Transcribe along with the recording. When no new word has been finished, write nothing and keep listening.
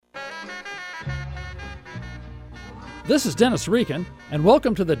This is Dennis Reekin, and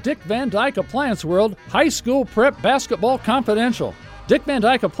welcome to the Dick Van Dyke Appliance World High School Prep Basketball Confidential. Dick Van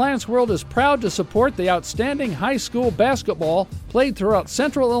Dyke Appliance World is proud to support the outstanding high school basketball played throughout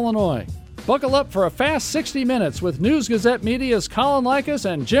Central Illinois. Buckle up for a fast 60 minutes with News Gazette Media's Colin, Likas,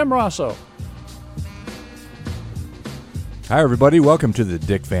 and Jim Rossow. Hi, everybody. Welcome to the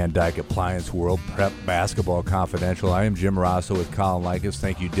Dick Van Dyke Appliance World Prep Basketball Confidential. I am Jim Rossow with Colin Likas.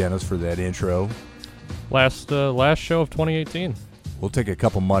 Thank you, Dennis, for that intro. Last show of 2018. We'll take a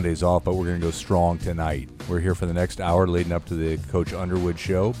couple Mondays off, but we're going to go strong tonight. We're here for the next hour leading up to the Coach Underwood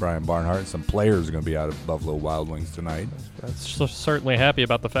show. Brian Barnhart and some players are going to be out of Buffalo Wild Wings tonight. Certainly happy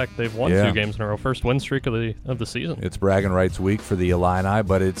about the fact they've won 2 games in a row. First win streak of the season. It's bragging rights week for the Illini,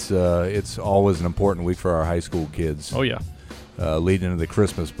 but it's always an important week for our high school kids. Oh, yeah. Leading into the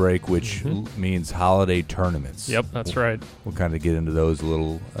Christmas break, which means holiday tournaments. Yep, that's right. We'll kind of get into those a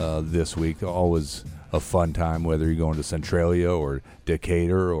little this week. Always a fun time, whether you're going to Centralia or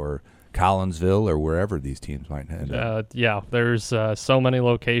Decatur or Collinsville or wherever these teams might end up. Yeah, there's so many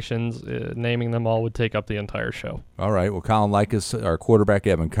locations. Naming them all would take up the entire show. All right. Well, Colin Likas, our quarterback,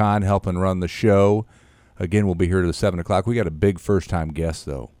 Evan Kahn, helping run the show. Again, we'll be here to 7 o'clock. We got a big first-time guest,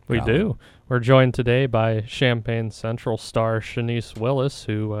 though. We do. We're joined today by Champaign Central star Chanice Willis,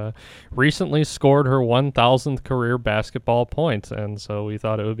 who recently scored her 1,000th career basketball point. And so we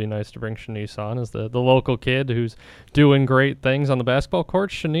thought it would be nice to bring Chanice on as the local kid who's doing great things on the basketball court.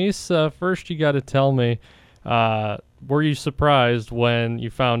 Chanice, first you got to tell me, were you surprised when you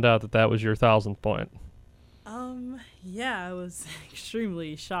found out that was your 1,000th point? Yeah, I was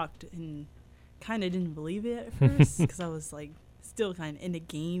extremely shocked and kind of didn't believe it at first because I was like still kind of in the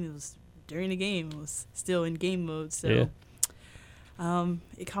game. It was during the game. It was still in game mode, so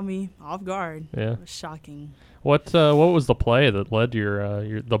it caught me off guard. Yeah, it was shocking. What was the play that led to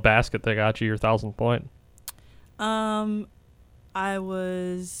your the basket that got you your 1,000th point? I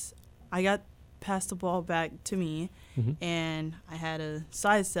got passed the ball back to me, and I had a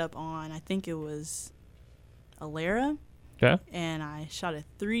sidestep on. I think it was Alera. Okay. And I shot a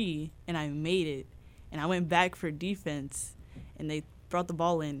 3, and I made it. And I went back for defense, and they brought the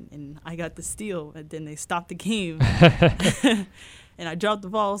ball in, and I got the steal. And then they stopped the game. And I dropped the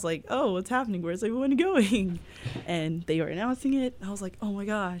ball. I was like, oh, what's happening? Where's everyone going? And they were announcing it. I was like, oh, my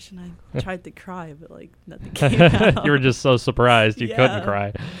gosh. And I tried to cry, but, like, nothing came out. You were just so surprised you couldn't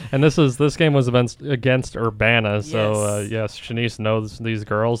cry. And this game was against Urbana. So, yes, Chanice knows these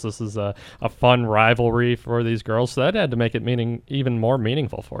girls. This is a fun rivalry for these girls. So that had to make it even more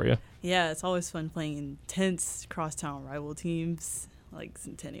meaningful for you. Yeah, it's always fun playing intense crosstown rival teams like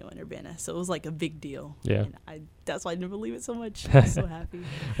Centennial and Urbana. So it was like a big deal. Yeah. And that's why I didn't believe it so much. I was so happy.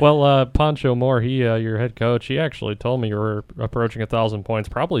 Well, Pancho Moore, your head coach, he actually told me you were approaching 1,000 points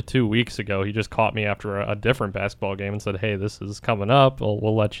probably 2 weeks ago. He just caught me after a different basketball game and said, hey, this is coming up.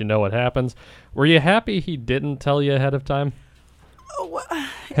 We'll let you know what happens. Were you happy he didn't tell you ahead of time? Oh, well,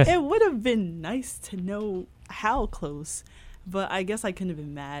 it would have been nice to know how close. But I guess I couldn't have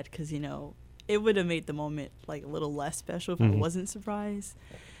been mad because, it would have made the moment like a little less special if I wasn't surprised.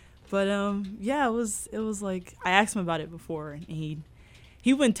 But it was like I asked him about it before, and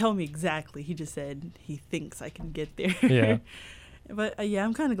he wouldn't tell me exactly. He just said he thinks I can get there. Yeah. But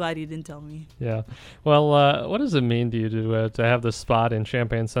I'm kind of glad he didn't tell me. Yeah. Well, what does it mean to you to have this spot in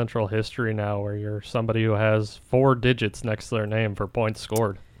Champaign Central history now, where you're somebody who has 4 digits next to their name for points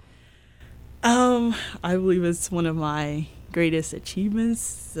scored? I believe it's one of my greatest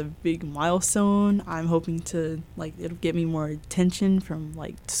achievements. It's a big milestone. I'm hoping to it'll get me more attention from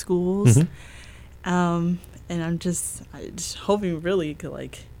schools. And I'm just hoping really it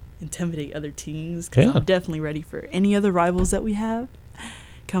could intimidate other teams because I'm definitely ready for any other rivals that we have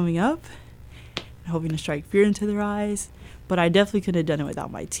coming up. I'm hoping to strike fear into their eyes, but I definitely could have done it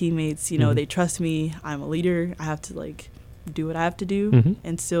without my teammates. They trust me. I'm a leader. I have to do what I have to do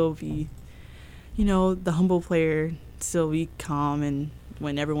and still be the humble player, still be calm, and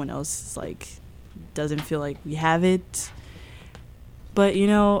when everyone else doesn't feel like we have it. But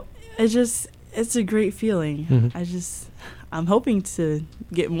it's a great feeling. I'm hoping to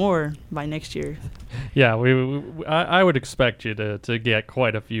get more by next year. Yeah, I would expect you to get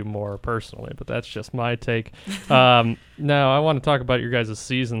quite a few more personally, but that's just my take. Now, I want to talk about your guys'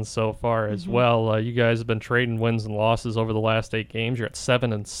 season so far as well. You guys have been trading wins and losses over the last 8 games. You're at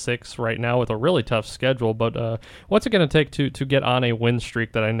 7-6 right now with a really tough schedule, but what's it going to take to get on a win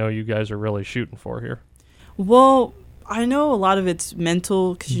streak that I know you guys are really shooting for here? Well, I know a lot of it's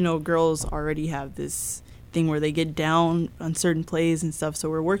mental because, girls already have this thing where they get down on certain plays and stuff. So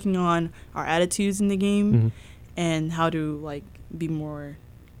we're working on our attitudes in the game and how to be more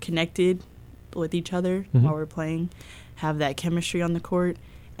connected with each other while we're playing, have that chemistry on the court.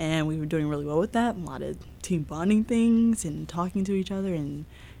 And we were doing really well with that. A lot of team bonding things and talking to each other and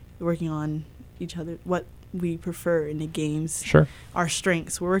working on each other, what we prefer in the games. Sure. Our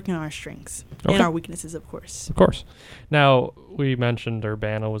strengths. We're working on our strengths Okay. and our weaknesses, of course. Of course. Now, we mentioned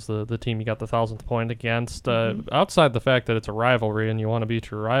Urbana was the team you got the 1,000th point against. Outside the fact that it's a rivalry and you want to beat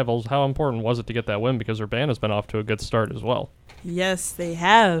your rivals, how important was it to get that win? Because Urbana's been off to a good start as well. Yes, they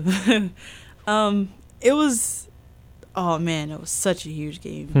have. It was, oh man, it was such a huge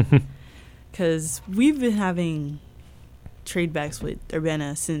game. Because we've been having trade backs with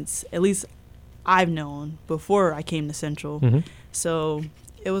Urbana since at least I've known before I came to Central. So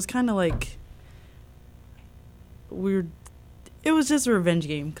it was kind of like it was just a revenge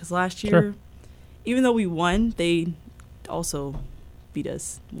game because last year, even though we won, they also beat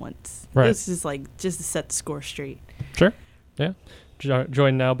us once. Right. It was just to set the score straight. Sure. Yeah.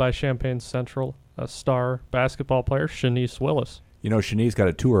 Joined now by Champaign Central, a star basketball player, Chanice Willis. You know, Chanice got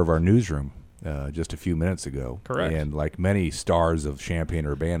a tour of our newsroom just a few minutes ago. Correct. And like many stars of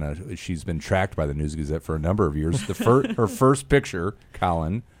Champaign-Urbana, she's been tracked by the News Gazette for a number of years. Her first picture,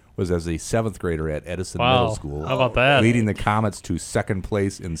 Colin, was as a 7th grader at Edison Middle School. How about that? Leading the Comets to 2nd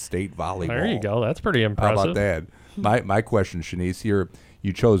place in state volleyball. There you go. That's pretty impressive. How about that? My question, Chanice,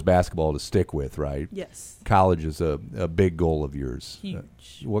 you chose basketball to stick with, right? Yes. College is a big goal of yours.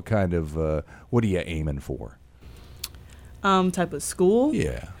 Huge. What kind of what are you aiming for? Type of school?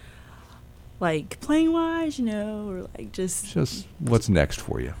 Yeah. Like playing wise, or like Just what's next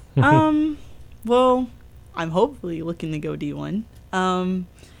for you? Well, I'm hopefully looking to go D1.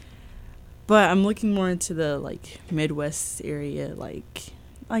 But I'm looking more into the like Midwest area, like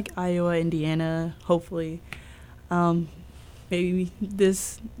Iowa, Indiana, hopefully. Maybe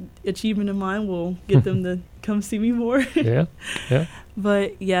this achievement of mine will get them to come see me more. Yeah.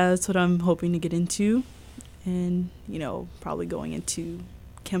 But yeah, that's what I'm hoping to get into. And, probably going into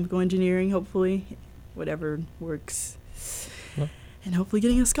chemical engineering, hopefully, whatever works. Well, and hopefully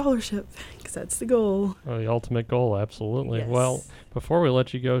getting a scholarship, because that's the goal. the ultimate goal, absolutely. Yes. Well, before we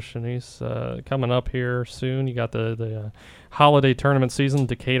let you go, Chanice, coming up here soon, you got the holiday tournament season,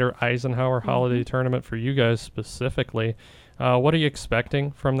 Decatur Eisenhower holiday tournament for you guys specifically. What are you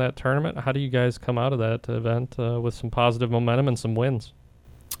expecting from that tournament? How do you guys come out of that event with some positive momentum and some wins?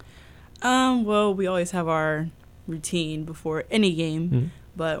 Well, we always have our routine before any game,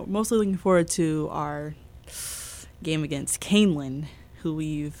 but mostly looking forward to our game against Canelan, who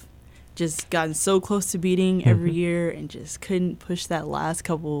we've just gotten so close to beating every year and just couldn't push that last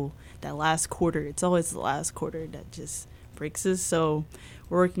quarter. It's always the last quarter that just breaks us. So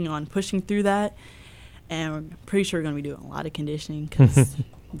we're working on pushing through that, and we're pretty sure we're going to be doing a lot of conditioning because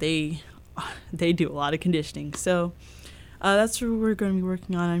they do a lot of conditioning. So that's what we're going to be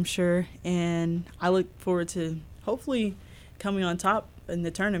working on, I'm sure. And I look forward to hopefully coming on top in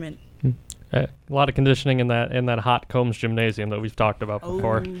the tournament. A lot of conditioning in that hot Combs gymnasium that we've talked about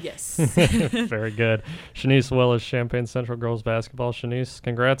before. Oh, yes. Very good. Chanice Willis, Champaign Central girls basketball. Chanice,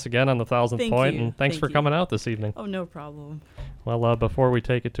 congrats again on the 1,000th point, and thanks for coming out this evening. Oh, no problem. Well, before we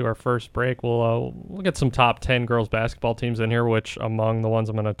take it to our first break, we'll get some top 10 girls basketball teams in here, which among the ones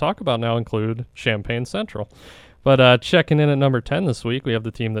I'm going to talk about now include Champaign Central. But checking in at number 10 this week, we have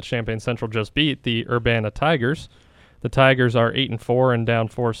the team that Champaign Central just beat, the Urbana Tigers. The Tigers are 8-4 and down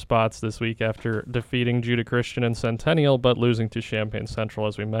 4 spots this week after defeating Judah Christian and Centennial, but losing to Champaign Central,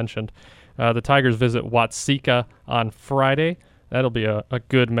 as we mentioned. The Tigers visit Watseka on Friday. That'll be a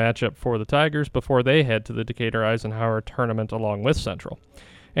good matchup for the Tigers before they head to the Decatur Eisenhower tournament along with Central.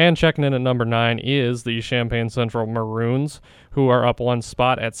 And checking in at number 9 is the Champaign Central Maroons, who are up 1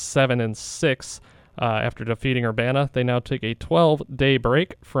 spot at 7-6. After defeating Urbana, they now take a 12-day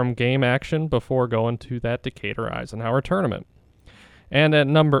break from game action before going to that Decatur Eisenhower tournament. And at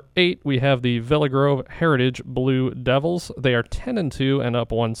number 8, we have the Villa Grove Heritage Blue Devils. They are 10-2 and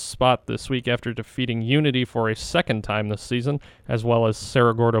up 1 spot this week after defeating Unity for a second time this season, as well as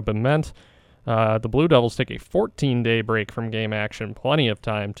Cerro Gordo Bement. The Blue Devils take a 14-day break from game action, plenty of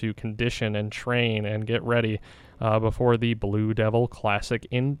time to condition and train and get ready before the Blue Devil Classic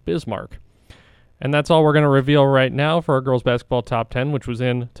in Bismarck. And that's all we're going to reveal right now for our girls basketball top 10, which was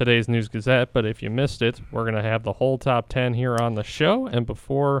in today's News Gazette. But if you missed it, we're going to have the whole top 10 here on the show. And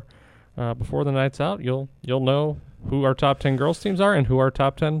before the night's out, you'll know who our top 10 girls teams are and who our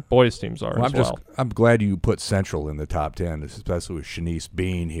top 10 boys teams are I'm glad you put Central in the top 10, especially with Chanice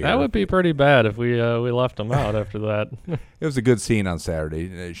being here. That would be pretty bad if we left them out after that. It was a good scene on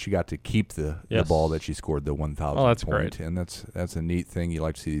Saturday. She got to keep the ball that she scored, the 1,000 Oh, that's point. great. And that's a neat thing. You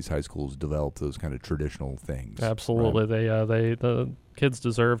like to see these high schools develop those kind of traditional things. Absolutely. Right? The kids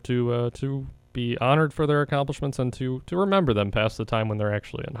deserve to be honored for their accomplishments and to remember them past the time when they're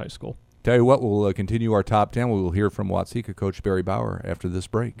actually in high school. Tell you what, we'll continue our top 10. We will hear from Watseka coach Barry Bauer after this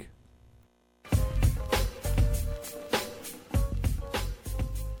break.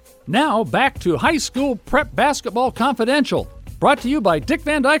 Now back to High School Prep Basketball Confidential, brought to you by Dick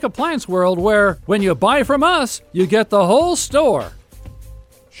Van Dyke Appliance World, where when you buy from us, you get the whole store.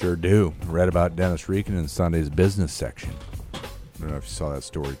 Sure do. Read about Dennis Reekin in Sunday's business section. I don't know if you saw that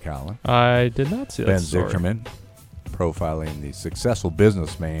story, Colin. I did not see that story. Ben Zichterman profiling the successful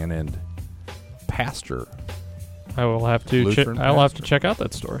businessman and pastor. I will have to check out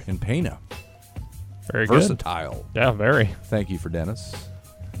that story. In Pana. Very versatile. Good. Yeah, very. Thank you for Dennis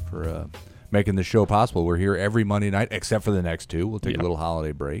for making the show possible. We're here every Monday night, except for the next two. We'll take a little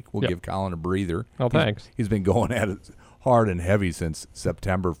holiday break. We'll give Colin a breather. Oh, thanks. He's been going at it hard and heavy since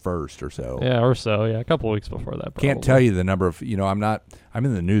September 1st or so. Yeah, a couple of weeks before that. Probably. Can't tell you the number of, I'm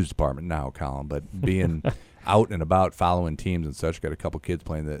in the news department now, Colin, but being out and about following teams and such, got a couple kids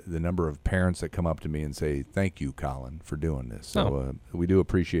playing, the number of parents that come up to me and say, thank you, Colin, for doing this. So we do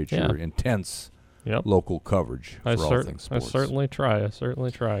appreciate your intense local coverage for all things sports. I certainly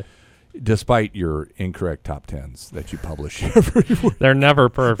try. Despite your incorrect top tens that you publish every week. They're never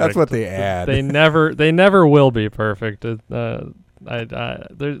perfect. That's what they add. They never will be perfect. There's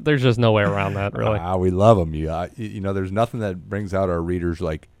just no way around that, really. We love them. There's nothing that brings out our readers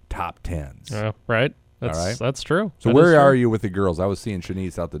like top tens. Right. That's true. So where are you with the girls? I was seeing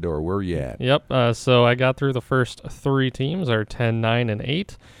Chanice out the door. Where are you at? Yep. So I got through the first three teams, our 10, 9, and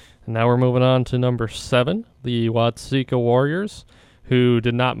 8. And now we're moving on to number 7, the Watseka Warriors, who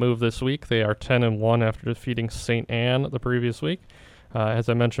did not move this week. They are 10-1 after defeating St. Anne the previous week. As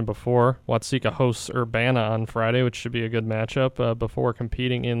I mentioned before, Watseka hosts Urbana on Friday, which should be a good matchup before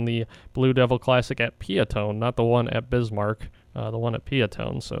competing in the Blue Devil Classic at Piatone, not the one at Bismarck, the one at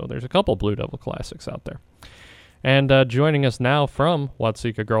Piatone. So there's a couple Blue Devil Classics out there. And joining us now from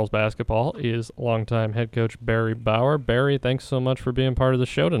Watseka girls basketball is longtime head coach Barry Bauer. Barry, thanks so much for being part of the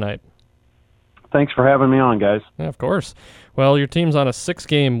show tonight. Thanks for having me on, guys. Yeah, of course. Well, your team's on a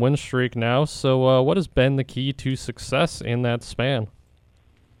 6-game win streak now, so what has been the key to success in that span?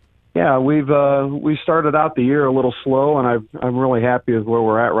 Yeah, we started out the year a little slow, and I'm really happy with where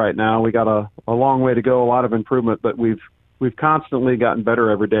we're at right now. We got a long way to go, a lot of improvement, but we've constantly gotten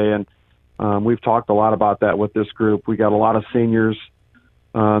better every day, and we've talked a lot about that with this group. We got a lot of seniors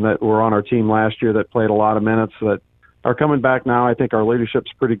that were on our team last year that played a lot of minutes that are coming back now. I think our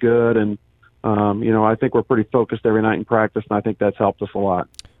leadership's pretty good, and I think we're pretty focused every night in practice, and I think that's helped us a lot.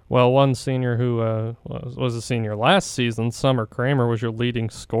 Well, one senior who was a senior last season, Summer Kramer, was your leading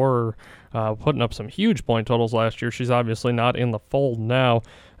scorer, putting up some huge point totals last year. She's obviously not in the fold now.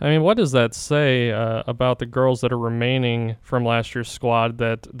 I mean, what does that say about the girls that are remaining from last year's squad,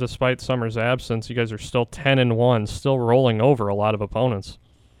 that despite Summer's absence, you guys are still 10-1, still rolling over a lot of opponents?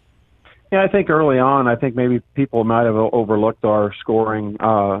 Yeah, I think early on, maybe people might have overlooked our scoring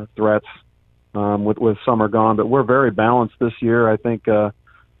threats with Summer gone, but we're very balanced this year. I think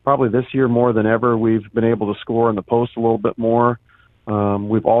probably this year more than ever, we've been able to score in the post a little bit more.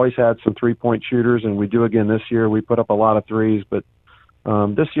 We've always had some three-point shooters, and we do again this year. We put up a lot of threes, but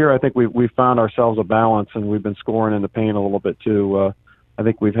this year I think we found ourselves a balance, and we've been scoring in the paint a little bit too. I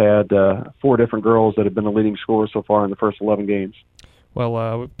think we've had 4 different girls that have been the leading scorers so far in the first 11 games.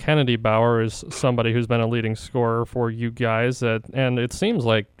 Well, Kennedy Bauer is somebody who's been a leading scorer for you guys, and it seems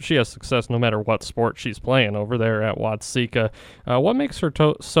like she has success no matter what sport she's playing over there at Watseka. What makes her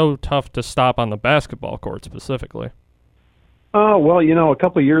so tough to stop on the basketball court specifically? Well, a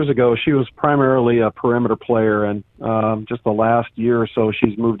couple of years ago, she was primarily a perimeter player, and just the last year or so,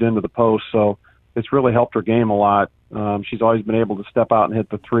 she's moved into the post, so it's really helped her game a lot. She's always been able to step out and hit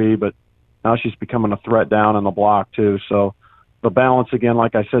the three, but now she's becoming a threat down in the block too, so the balance, again,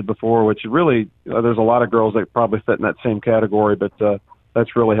 like I said before, which really there's a lot of girls that probably fit in that same category, but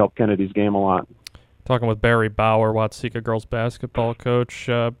that's really helped Kennedy's game a lot. Talking with Barry Bauer, Watseka girls basketball coach.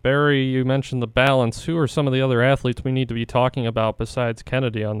 Barry, you mentioned the balance. Who are some of the other athletes we need to be talking about besides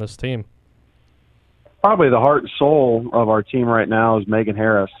Kennedy on this team? Probably the heart and soul of our team right now is Megan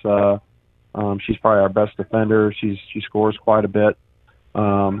Harris. She's probably our best defender. She scores quite a bit.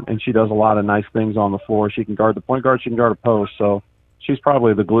 And she does a lot of nice things on the floor. She can guard the point guard, she can guard a post, so she's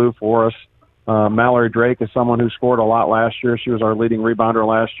probably the glue for us. Mallory Drake is someone who scored a lot last year. She was our leading rebounder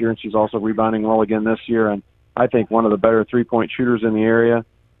last year, and she's also rebounding well again this year, and I think one of the better three-point shooters in the area.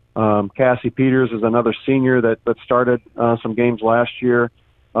 Cassie Peters is another senior that started some games last year.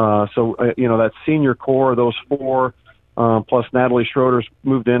 That senior core, those 4, plus Natalie Schroeder's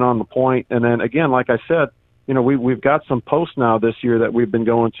moved in on the point. And then, again, like I said, we've got some posts now this year that we've been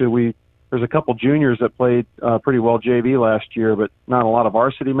going to. We there's a couple juniors that played pretty well JV last year, but not a lot of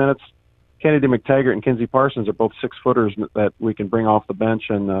varsity minutes. Kennedy McTaggart and Kinsey Parsons are both 6-footers that we can bring off the bench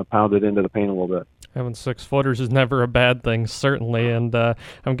and pound it into the paint a little bit. Having 6-footers is never a bad thing, certainly, and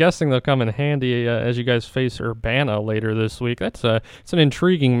I'm guessing they'll come in handy as you guys face Urbana later this week. It's an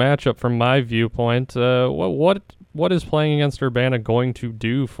intriguing matchup from my viewpoint. What is playing against Urbana going to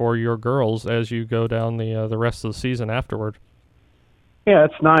do for your girls as you go down the rest of the season afterward? Yeah,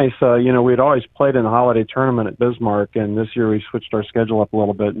 it's nice. We'd always played in the holiday tournament at Bismarck, and this year we switched our schedule up a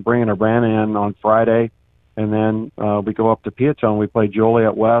little bit and bringing Urbana in on Friday. And then we go up to Peatone. We play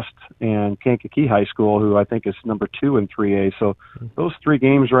Joliet West and Kankakee High School, who I think is number 2 in 3A. So those 3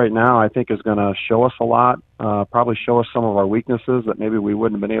 games right now I think is going to show us a lot, probably show us some of our weaknesses that maybe we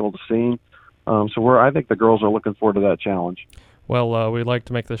wouldn't have been able to see. I think the girls are looking forward to that challenge. Well, we'd like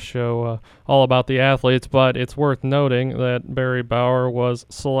to make this show all about the athletes, but it's worth noting that Barry Bauer was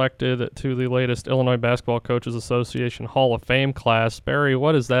selected to the latest Illinois Basketball Coaches Association Hall of Fame class. Barry,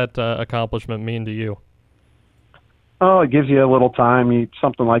 what does that accomplishment mean to you? Oh, it gives you a little time.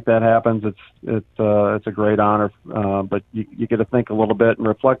 Something like that happens. It's a great honor, but you get to think a little bit and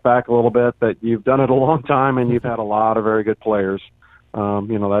reflect back a little bit that you've done it a long time and you've had a lot of very good players.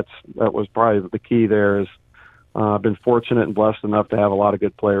 That was probably the key there. Is I've been fortunate and blessed enough to have a lot of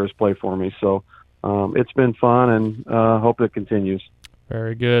good players play for me. So it's been fun, and hope it continues.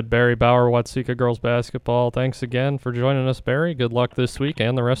 Very good, Barry Bauer, Watseka girls basketball. Thanks again for joining us, Barry. Good luck this week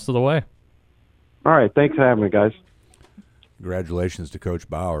and the rest of the way. All right, thanks for having me, guys. Congratulations to Coach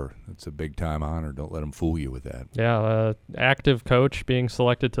Bauer. That's a big-time honor. Don't let him fool you with that. Yeah, active coach being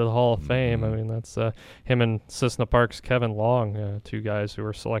selected to the Hall of Fame. I mean, that's him and Cissna Park's Kevin Long, 2 guys who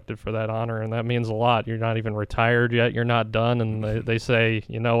were selected for that honor, and that means a lot. You're not even retired yet. You're not done, and they say,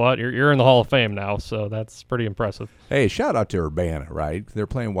 you know what, you're in the Hall of Fame now, so that's pretty impressive. Hey, shout out to Urbana, right? They're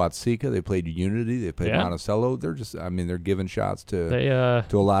playing Watseka. They played Unity. They played Monticello. They're giving shots to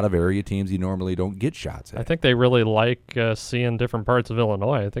a lot of area teams you normally don't get shots at. I think they really like seeing different parts of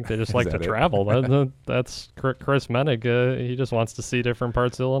Illinois. I think they just like to travel. That's Chris Menig. He just wants to see different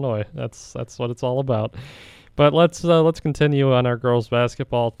parts of Illinois. That's what it's all about. But let's continue on our girls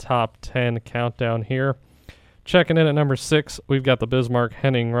basketball top 10 countdown here. Checking in at number 6, we've got the Bismarck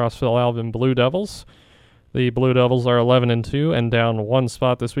Henning Rossville Alvin Blue Devils. The Blue Devils are 11-2 and down 1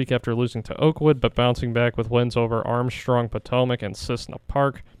 spot this week after losing to Oakwood, but bouncing back with wins over Armstrong, Potomac, and Cissna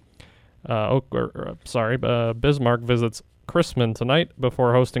Park. Bismarck visits Chrisman tonight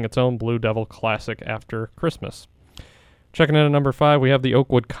before hosting its own Blue Devil Classic after Christmas. Checking in at number 5, we have the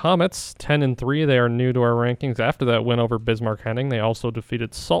Oakwood Comets, 10-3. They are new to our rankings after that win over Bismarck Henning. They also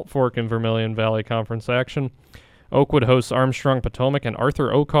defeated Salt Fork in Vermilion Valley Conference action. Oakwood hosts Armstrong Potomac and Arthur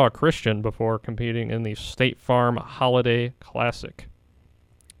Okaw Christian before competing in the State Farm Holiday Classic.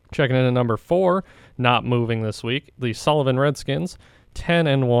 Checking in at number 4, not moving this week, the Sullivan Redskins,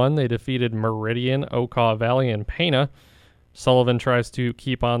 10-1. They defeated Meridian, Okaw Valley, and Pana. Sullivan tries to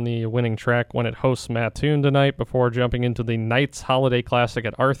keep on the winning track when it hosts Mattoon tonight before jumping into the Knights Holiday Classic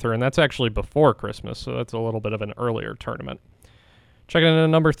at Arthur, and that's actually before Christmas, so that's a little bit of an earlier tournament. Checking in at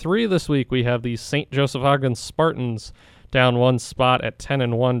number 3 this week, we have the St. Joseph Ogden Spartans down 1 spot at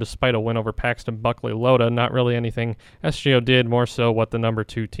 10-1 despite a win over Paxton Buckley Loda. Not really anything SJO did, more so what the number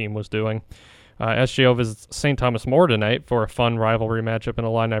 2 team was doing. SJO visits St. Thomas More tonight for a fun rivalry matchup in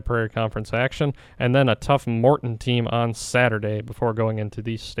Illini Prairie Conference action, and then a tough Morton team on Saturday before going into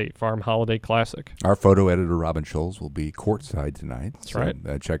the State Farm Holiday Classic. Our photo editor, Robin Scholes, will be courtside tonight. That's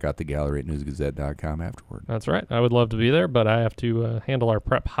right. Check out the gallery at newsgazette.com afterward. That's right. I would love to be there, but I have to handle our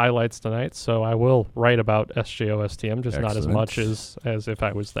prep highlights tonight, so I will write about SJO STM, just not as much as if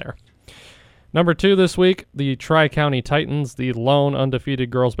I was there. Number 2 this week, the Tri-County Titans, the lone undefeated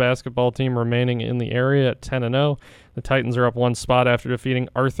girls basketball team remaining in the area at 10-0. The Titans are up 1 spot after defeating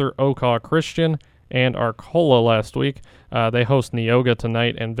Arthur Okaw Christian and Arcola last week. They host Neoga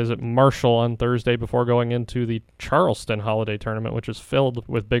tonight and visit Marshall on Thursday before going into the Charleston Holiday Tournament, which is filled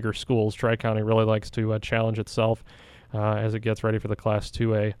with bigger schools. Tri-County really likes to challenge itself as it gets ready for the Class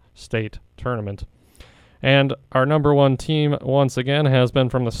 2A state tournament. And our number 1 team, once again, has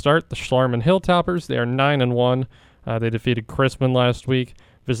been from the start, the Schlarman Hilltoppers. They are 9-1. They defeated Chrisman last week.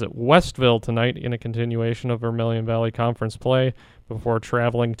 Visit Westville tonight in a continuation of Vermilion Valley Conference play before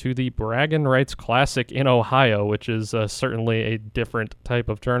traveling to the Braggin Rights Classic in Ohio, which is certainly a different type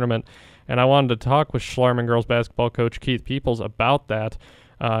of tournament. And I wanted to talk with Schlarman girls basketball coach Keith Peoples about that.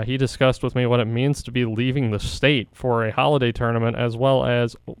 He discussed with me what it means to be leaving the state for a holiday tournament as well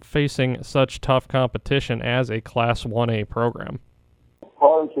as facing such tough competition as a Class 1A program.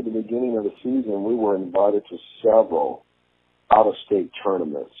 Prior to the beginning of the season, we were invited to several out-of-state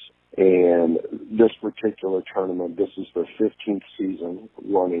tournaments, And this particular tournament, this is their 15th season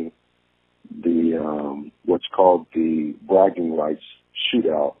running the what's called the bragging rights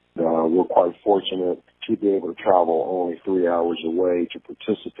shootout. We're quite fortunate to be able to travel only 3 hours away to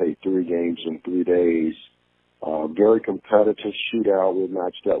participate 3 games in 3 days. Very competitive shootout. We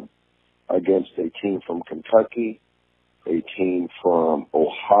matched up against a team from Kentucky, a team from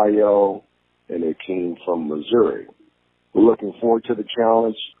Ohio, and a team from Missouri. We're looking forward to the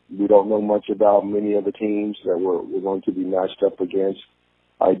challenge. We don't know much about many of the teams that we're going to be matched up against.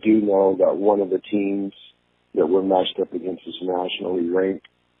 I do know that one of the teams that we're matched up against is nationally ranked,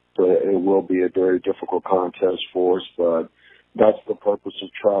 so it will be a very difficult contest for us, but that's the purpose of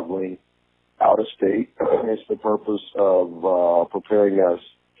traveling out of state. It's the purpose of preparing us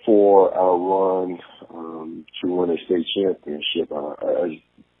for our run to win a state championship. I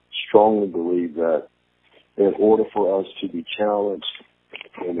strongly believe that in order for us to be challenged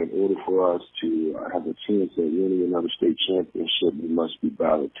and in order for us to have a chance at winning another state championship, we must be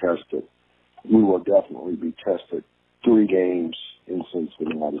battle tested. We will definitely be tested 3 games in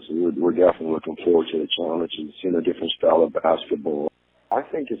Cincinnati, so we're definitely looking forward to the challenge and seeing a different style of basketball. I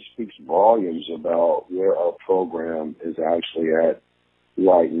think it speaks volumes about where our program is actually at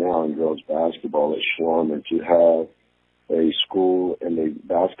right now in girls basketball at Schlarman. To have a school and a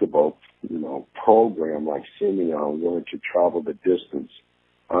basketball, program like Simeon willing to travel the distance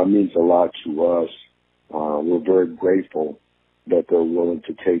means a lot to us. We're very grateful that they're willing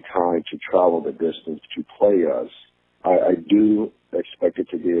to take time to travel the distance to play us. I do expect it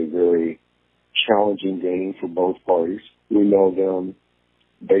to be a very challenging game for both parties. We know them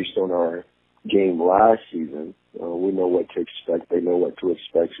based on our game last season. We know what to expect. They know what to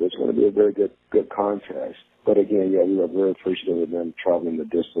expect. So it's going to be a very good contest. But again, we are very appreciative of them traveling the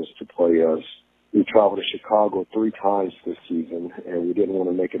distance to play us. We traveled to Chicago 3 times this season, and we didn't want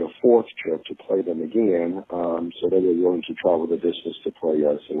to make it a 4th trip to play them again. So they were willing to travel the distance to play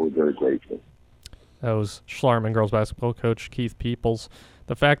us, and we're very grateful. That was Schlarman girls basketball coach Keith Peoples.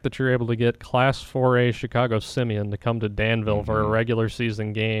 The fact that you're able to get Class 4A Chicago Simeon to come to Danville for a regular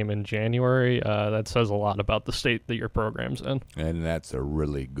season game in January, that says a lot about the state that your program's in. And that's a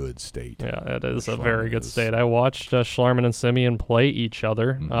really good state. Yeah, it is a very good state. I watched Schlarman and Simeon play each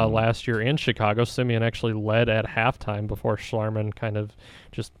other last year in Chicago. Simeon actually led at halftime before Schlarman kind of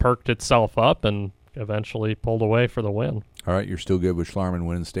just perked itself up and eventually pulled away for the win. All right, you're still good with Schlarman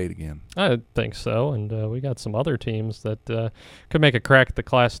winning state again? I think so, and we got some other teams that could make a crack at the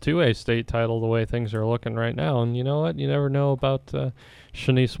Class 2A state title the way things are looking right now. And you know what? You never know about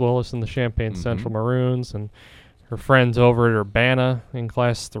Chanice Willis and the Champaign Central Maroons and her friends over at Urbana in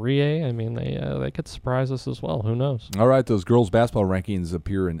Class 3A. I mean, they could surprise us as well. Who knows? All right, those girls' basketball rankings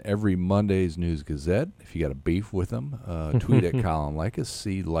appear in every Monday's News Gazette. If you got a beef with them, tweet at Colin Likas,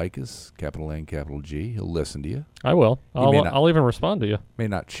 C. Likas, capital N, capital G. He'll listen to you. I will. I'll even respond to you. May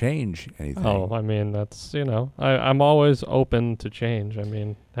not change anything. Oh, I mean, that's, I'm always open to change. I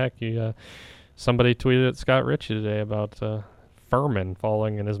mean, heck, somebody tweeted at Scott Ritchie today about Furman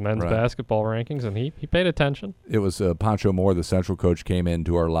falling in his men's basketball rankings, and he paid attention. It was Pancho Moore, the Central coach, came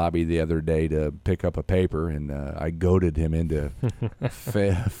into our lobby the other day to pick up a paper, and I goaded him into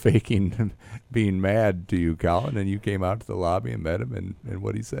faking being mad to you, Colin, and you came out to the lobby and met him, and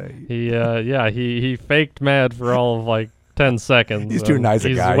what'd he say? He faked mad for all of like 10 seconds. He's too nice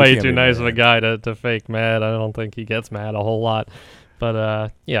a guy. He's way too nice of a guy to fake mad. I don't think he gets mad a whole lot.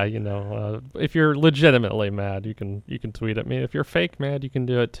 But if you're legitimately mad, you can tweet at me. If you're fake mad, you can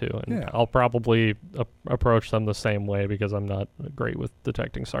do it too, and I'll probably approach them the same way because I'm not great with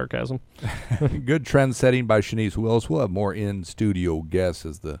detecting sarcasm. Good trend setting by Chanice Willis. We'll have more in studio guests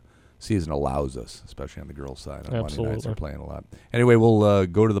as the season allows us, especially on the girls' side. On Monday nights, they're playing a lot. Anyway, we'll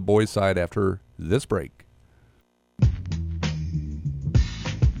go to the boys' side after this break.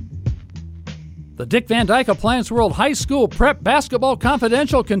 The Dick Van Dyke Appliance World High School Prep Basketball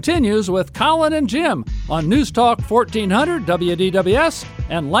Confidential continues with Colin and Jim on News Talk 1400 WDWS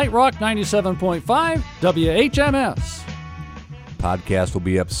and Light Rock 97.5 WHMS. Podcast will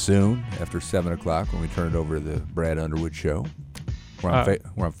be up soon after 7 o'clock when we turn it over to the Brad Underwood Show. We're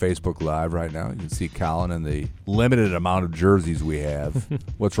on Facebook Live right now. You can see Colin and the limited amount of jerseys we have.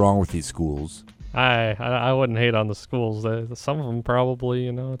 What's wrong with these schools? I wouldn't hate on the schools. Some of them probably,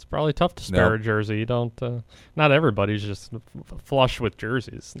 it's probably tough to spare a jersey. You don't, not everybody's just flush with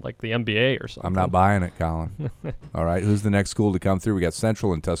jerseys like the NBA or something. I'm not buying it, Colin. All right, who's the next school to come through? We got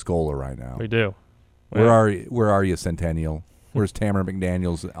Central and Tuscola right now. We do. Where are you, Centennial? Where's Tamara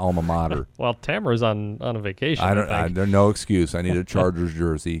McDaniel's alma mater? Well, Tamara's on a vacation. There's no excuse. I need a Chargers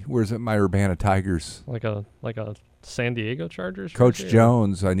jersey. Where's my Urbana Tigers? Like a San Diego Chargers? Coach jersey,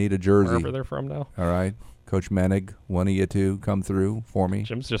 Jones, I need a jersey. wherever they're from now. All right. Coach Menig, one of you two come through for me.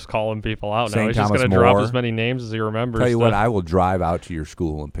 Jim's just calling people out now. St. He's just Thomas going to drop More. as many names as he remembers. Tell you what, I will drive out to your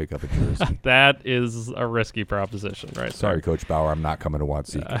school and pick up a jersey. That is a risky proposition right Sorry, there. Coach Bauer, I'm not coming to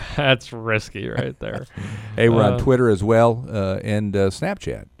Watsika. That's risky right there. Hey, we're on Twitter as well and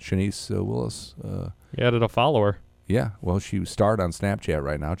Snapchat. Chanice Willis. You added a follower. Yeah, well, she starred on Snapchat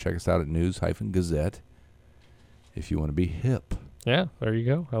right now. Check us out at News-Gazette if you want to be hip. Yeah, there you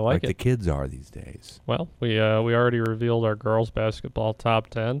go. I like it. The kids are these days. Well, we already revealed our girls basketball top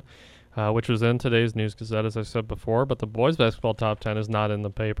 10, which was in today's News Gazette, as I said before. But the boys basketball top 10 is not in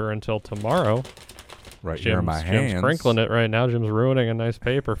the paper until tomorrow. Right here in my hands. Jim's crinkling it right now. Jim's ruining a nice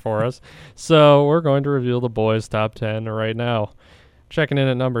paper for us. So we're going to reveal the boys top 10 right now. Checking in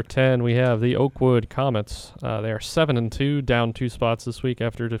at number 10, we have the Oakwood Comets. They are 7-2, down 2 spots this week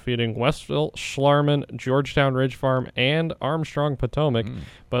after defeating Westville, Schlarman, Georgetown Ridge Farm, and Armstrong Potomac,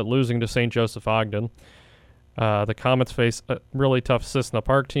 but losing to St. Joseph Ogden. The Comets face a really tough Cissna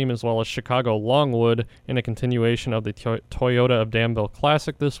Park team as well as Chicago Longwood in a continuation of the Toyota of Danville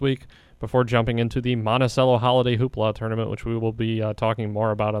Classic this week before jumping into the Monticello Holiday Hoopla Tournament, which we will be talking more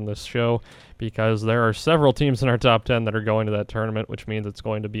about on this show because there are several teams in our top 10 that are going to that tournament, which means it's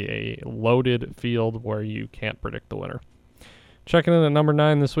going to be a loaded field where you can't predict the winner. Checking in at number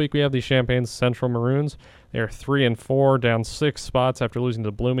 9 this week, we have the Champaign Central Maroons. They are 3-4, down 6 spots after losing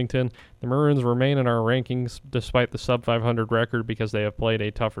to Bloomington. The Maroons remain in our rankings despite the sub-500 record because they have played a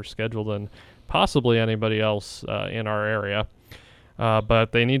tougher schedule than possibly anybody else in our area.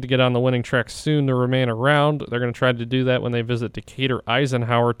 But they need to get on the winning track soon to remain around. They're going to try to do that when they visit Decatur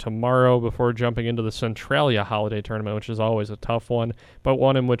Eisenhower tomorrow before jumping into the Centralia Holiday Tournament, which is always a tough one, but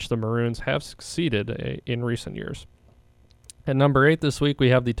one in which the Maroons have succeeded in recent years. At number 8 this week, we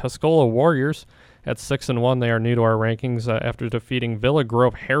have the Tuscola Warriors. At 6-1, they are new to our rankings after defeating Villa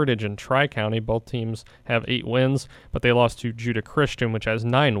Grove Heritage and Tri-County. Both teams have 8 wins, but they lost to Judah Christian, which has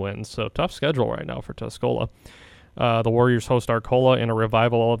 9 wins. So tough schedule right now for Tuscola. The Warriors host Arcola in a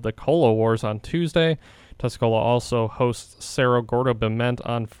revival of the Cola Wars on Tuesday. Tuscola also hosts Cerro Gordo Bement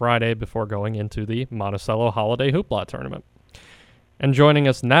on Friday before going into the Monticello Holiday Hoopla Tournament. And joining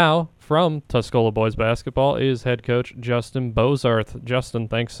us now from Tuscola Boys Basketball is head coach Justin Bozarth. Justin,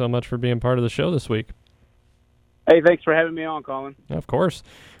 thanks so much for being part of the show this week. Hey, thanks for having me on, Colin. Of course.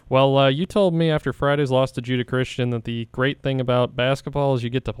 Well, you told me after Friday's loss to Judah Christian that the great thing about basketball is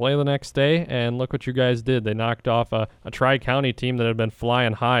you get to play the next day, and look what you guys did. They knocked off a Tri-County team that had been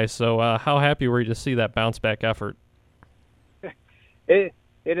flying high. So how happy were you to see that bounce-back effort? It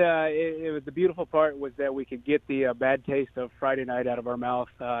was the beautiful part was that we could get the bad taste of Friday night out of our mouth.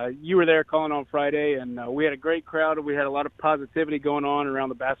 You were there calling on Friday, and we had a great crowd. We had a lot of positivity going on around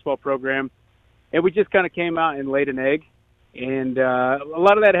the basketball program, and we just kind of came out and laid an egg. And a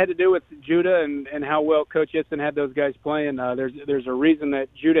lot of that had to do with Judah and how well Coach Itson had those guys playing. There's a reason that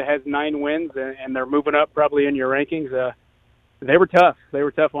Judah has 9 wins, and they're moving up probably in your rankings. They were tough. They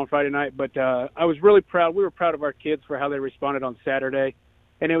were tough on Friday night, but I was really proud. We were proud of our kids for how they responded on Saturday.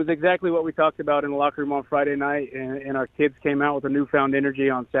 And it was exactly what we talked about in the locker room on Friday night, and our kids came out with a newfound energy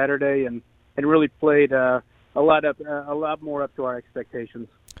on Saturday and really played a lot more up to our expectations.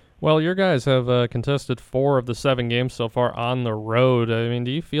 Well, your guys have contested 4 of the 7 games so far on the road. I mean, do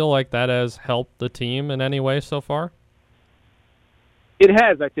you feel like that has helped the team in any way so far? It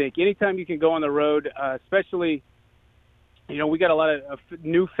has, I think. Anytime you can go on the road, especially, we got a lot of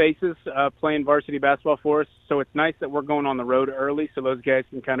new faces playing varsity basketball for us, so it's nice that we're going on the road early so those guys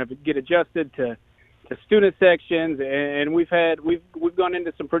can kind of get adjusted to student sections. And we've gone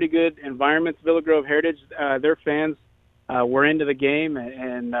into some pretty good environments. Villa Grove Heritage, their fans were into the game,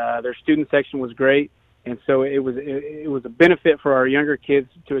 and their student section was great. And so it was a benefit for our younger kids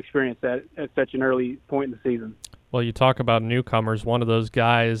to experience that at such an early point in the season. Well, you talk about newcomers. One of those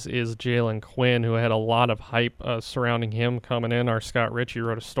guys is Jalen Quinn, who had a lot of hype surrounding him coming in. Our Scott Ritchie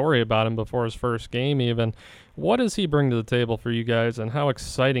wrote a story about him before his first game even. What does he bring to the table for you guys, and how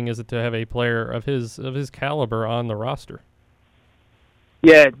exciting is it to have a player of his caliber on the roster?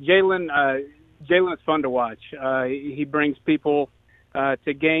 Yeah, Jalen is fun to watch. He brings people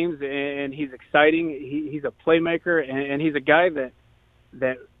to games, and he's exciting. He's a playmaker, and he's a guy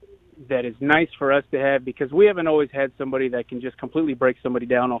that is nice for us to have because we haven't always had somebody that can just completely break somebody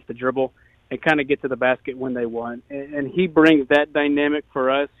down off the dribble and kind of get to the basket when they want. And he brings that dynamic for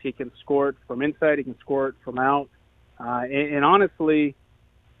us. He can score it from inside. He can score it from out. And honestly,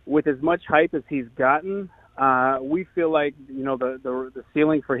 with as much hype as he's gotten, we feel like, the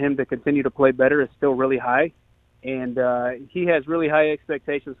ceiling for him to continue to play better is still really high. And he has really high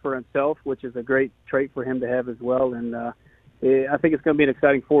expectations for himself, which is a great trait for him to have as well. And I think it's going to be an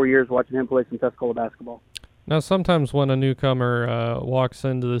exciting 4 years watching him play some Tuscola basketball. Now, sometimes when a newcomer walks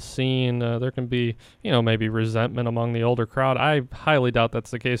into the scene, there can be, maybe resentment among the older crowd. I highly doubt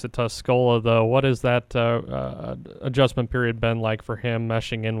that's the case at Tuscola, though. What has that adjustment period been like for him,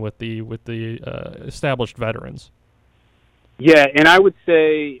 meshing in with the established veterans? Yeah, and I would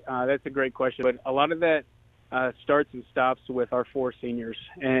say that's a great question. But a lot of that starts and stops with our 4 seniors,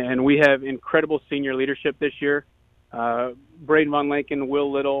 and we have incredible senior leadership this year. Braden Von Lincoln,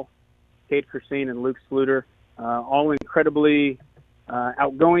 Will Little, Cade Christine, and Luke Sluter, all incredibly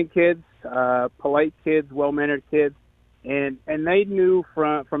outgoing kids, polite kids, well-mannered kids, and they knew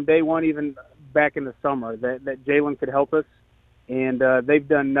from day one, even back in the summer, that Jalen could help us, and they've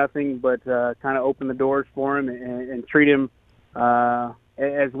done nothing but kind of open the doors for him and treat him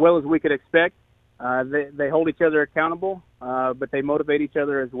as well as we could expect. They hold each other accountable, but they motivate each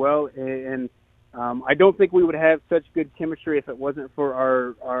other as well, and I don't think we would have such good chemistry if it wasn't for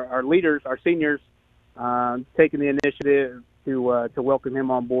our leaders, our seniors, taking the initiative to welcome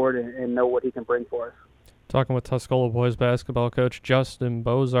him on board and know what he can bring for us. Talking with Tuscola boys basketball coach Justin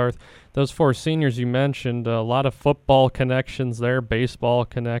Bozarth. Those 4 seniors you mentioned, a lot of football connections there, baseball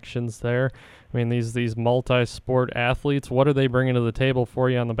connections there. I mean, these multi-sport athletes, what are they bringing to the table for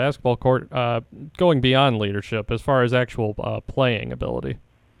you on the basketball court, going beyond leadership as far as actual playing ability?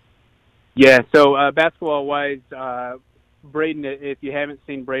 Yeah, so basketball-wise, Braden, if you haven't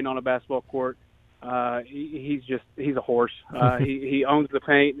seen Braden on a basketball court, he's a horse. He owns the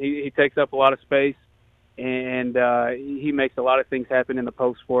paint. He takes up a lot of space, and he makes a lot of things happen in the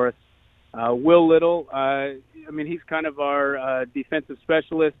post for us. Will Little, he's kind of our defensive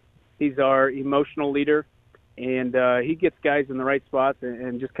specialist. He's our emotional leader, and he gets guys in the right spots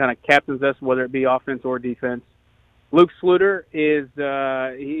and just kind of captains us, whether it be offense or defense. Luke Sluter is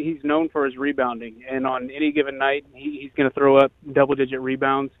he's known for his rebounding, and on any given night, he's going to throw up double-digit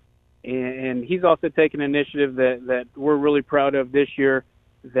rebounds. And he's also taken an initiative that we're really proud of this year,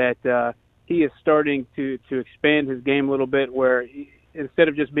 that he is starting to expand his game a little bit, where instead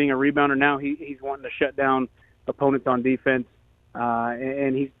of just being a rebounder now, he's wanting to shut down opponents on defense,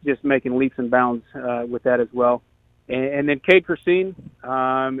 and he's just making leaps and bounds with that as well. And then Cade Christine,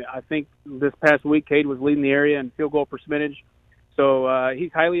 I think this past week, Cade was leading the area in field goal percentage. So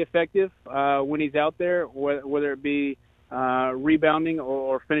he's highly effective when he's out there, whether it be rebounding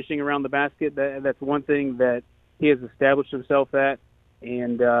or finishing around the basket. That's one thing that he has established himself at.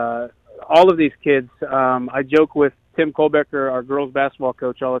 And all of these kids, I joke with Tim Colbecker, our girls basketball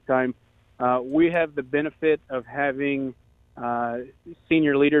coach, all the time. We have the benefit of having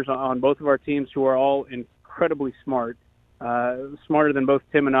senior leaders on both of our teams who are all incredibly smart, smarter than both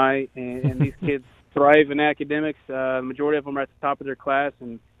Tim and I, and these kids thrive in academics. The majority of them are at the top of their class,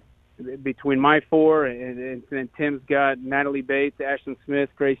 and between my 4 and Tim's got Natalie Bates, Ashton Smith,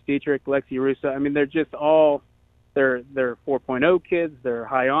 Grace Dietrich, Lexi Russo. I mean, they're just all they're 4.0 kids, they're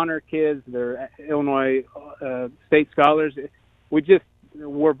high honor kids, they're Illinois state scholars.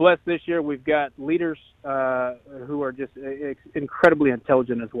 We're blessed this year. We've got leaders who are just incredibly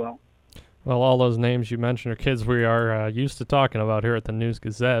intelligent as well. Well, all those names you mentioned are kids we are used to talking about here at the News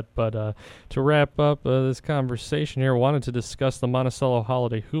Gazette. But to wrap up this conversation here, wanted to discuss the Monticello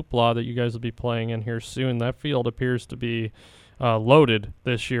Holiday Hoopla that you guys will be playing in here soon. That field appears to be loaded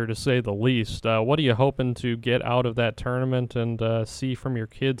this year, to say the least. What are you hoping to get out of that tournament and see from your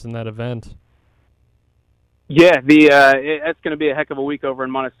kids in that event? Yeah, that's going to be a heck of a week over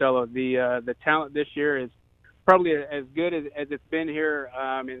in Monticello. The talent this year is probably as good as it's been here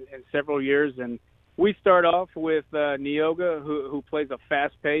in several years. And we start off with Neoga, who plays a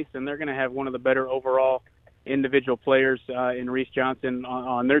fast pace, and they're going to have one of the better overall individual players in Reese Johnson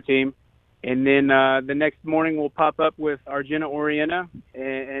on their team. And then the next morning we'll pop up with Argenta Orienta,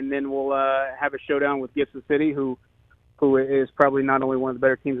 and then we'll have a showdown with Gibson City, who is probably not only one of the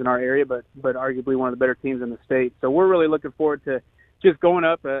better teams in our area, but arguably one of the better teams in the state. So we're really looking forward to just going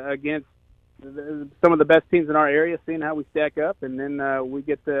up against some of the best teams in our area, seeing how we stack up, and then we'll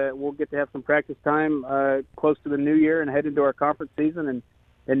get to have some practice time close to the new year and head into our conference season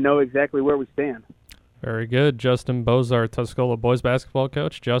and know exactly where we stand. Very good. Justin Bozarth, Tuscola boys basketball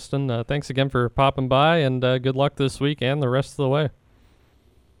coach. Justin, thanks again for popping by, and good luck this week and the rest of the way.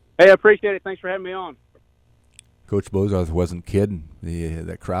 Hey, I appreciate it. Thanks for having me on. Coach Bozarth wasn't kidding.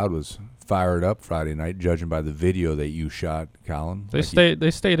 That crowd was fired up Friday night, judging by the video that you shot, Colin. They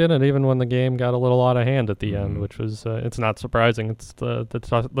stayed in it even when the game got a little out of hand at the end, which was it's not surprising. It's the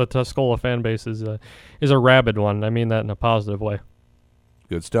Tuscola fan base is a rabid one. I mean that in a positive way.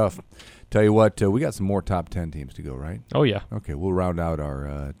 Good stuff. Tell you what, we got some more top 10 teams to go, right? Oh, yeah. Okay, we'll round out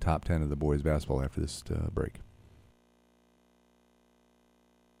our top 10 of the boys basketball after this break.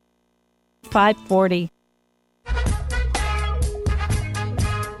 540.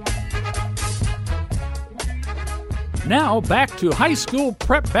 Now back to High School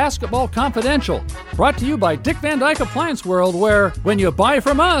Prep Basketball Confidential, brought to you by Dick Van Dyke Appliance World, where when you buy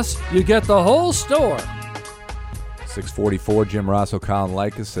from us, you get the whole store. 644, Jim Rossow, Colin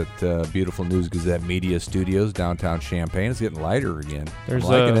Likas at Beautiful News Gazette Media Studios, downtown Champaign. It's getting lighter again. I'm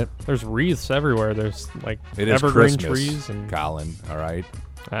liking it. There's wreaths everywhere. There's like it is evergreen Christmas, trees. And Colin, all right?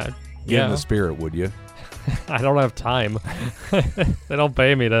 Get in the spirit, would you? I don't have time. They don't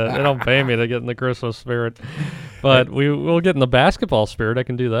pay me to get in the Christmas spirit. But we'll get in the basketball spirit. I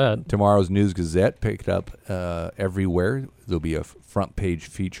can do that. Tomorrow's News Gazette picked up everywhere. There'll be a front page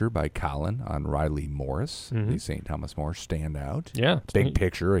feature by Colin on Riley Morris, the St. Thomas More standout. Yeah. Big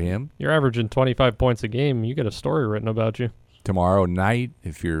picture of him. You're averaging 25 points a game. You get a story written about you. Tomorrow night,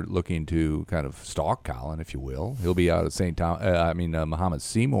 if you're looking to kind of stalk Colin, if you will, he'll be out at Muhammad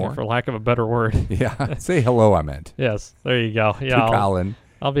Seymour. Yeah, for lack of a better word. Yeah. Say hello, I meant. Yes. There you go. Yeah. Colin.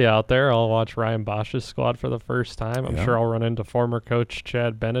 I'll be out there. I'll watch Ryan Bosch's squad for the first time. I'm sure I'll run into former coach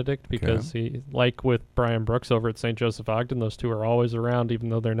Chad Benedict because he, like with Brian Brooks over at St. Joseph Ogden, those two are always around even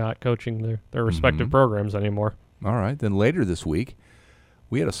though they're not coaching their respective programs anymore. All right. Then later this week,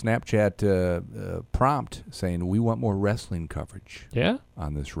 we had a Snapchat prompt saying we want more wrestling coverage. Yeah,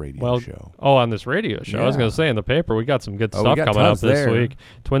 on this radio show. Oh, on this radio show. Yeah. I was going to say in the paper we got some good stuff coming up this week.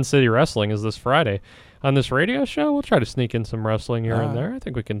 Twin City Wrestling is this Friday. On this radio show, we'll try to sneak in some wrestling here and there. I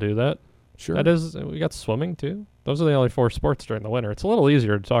think we can do that. Sure. That is, we got swimming too. Those are the only 4 sports during the winter. It's a little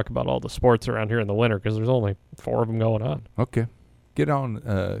easier to talk about all the sports around here in the winter because there's only 4 of them going on. Okay, get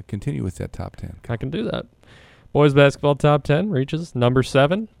on. Continue with that top 10. I can do that. Boys basketball top 10 reaches number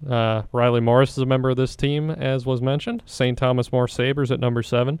 7. Riley Morris is a member of this team, as was mentioned. St. Thomas More Sabres at number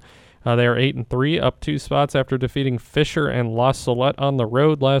 7. They are 8-3, up 2 spots after defeating Fisher and La Salette on the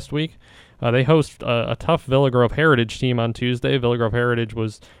road last week. They host a tough Villa Grove Heritage team on Tuesday. Villa Grove Heritage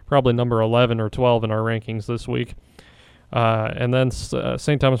was probably number 11 or 12 in our rankings this week. And then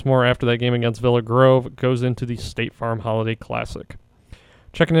St. Thomas More, after that game against Villa Grove, goes into the State Farm Holiday Classic.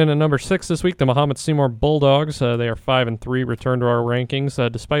 Checking in at number 6 this week, the Muhammad Seymour Bulldogs. They are 5-3, return to our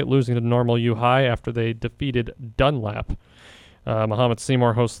rankings, despite losing to Normal U High after they defeated Dunlap. Muhammad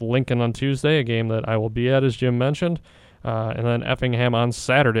Seymour hosts Lincoln on Tuesday, a game that I will be at, as Jim mentioned, and then Effingham on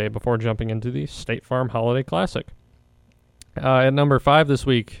Saturday before jumping into the State Farm Holiday Classic. At number 5 this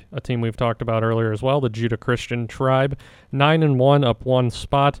week, a team we've talked about earlier as well, the Judah Christian Tribe, 9-1, up 1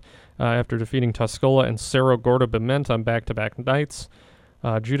 spot after defeating Tuscola and Cerro Gordo Bement on back-to-back nights.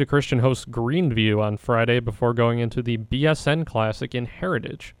 Judah Christian hosts Greenview on Friday before going into the BSN Classic in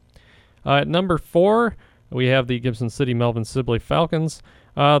Heritage. At number 4, we have the Gibson City Melvin Sibley Falcons.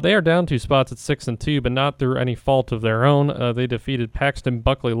 They are down 2 spots at 6-2, but not through any fault of their own. They defeated Paxton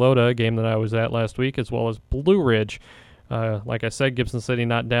Buckley Loda, a game that I was at last week, as well as Blue Ridge. Like I said, Gibson City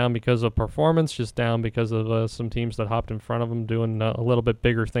not down because of performance, just down because of some teams that hopped in front of them doing a little bit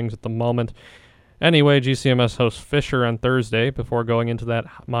bigger things at the moment. Anyway, GCMS hosts Fisher on Thursday before going into that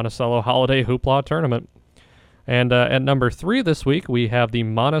Monticello Holiday Hoopla tournament. And at number 3 this week, we have the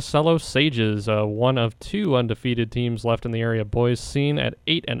Monticello Sages, one of 2 undefeated teams left in the area boys scene at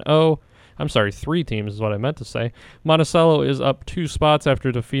 8-0. I'm sorry, 3 teams is what I meant to say. Monticello is up 2 spots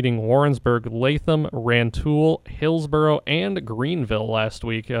after defeating Warrensburg, Latham, Rantoul, Hillsborough, and Greenville last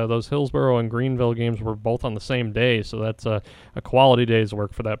week. Those Hillsborough and Greenville games were both on the same day, so that's a quality day's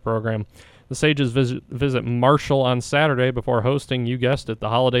work for that program. The Sages visit Marshall on Saturday before hosting, you guessed it, the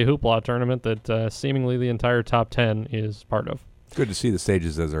Holiday Hoopla tournament that seemingly the entire top 10 is part of. Good to see the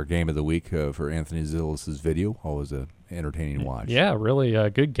Sages as our game of the week for Anthony Zillis' video. Always an entertaining watch. Yeah, really a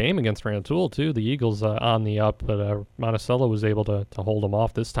good game against Rantoul, too. The Eagles on the up, but Monticello was able to hold them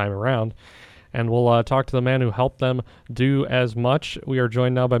off this time around. And we'll talk to the man who helped them do as much. We are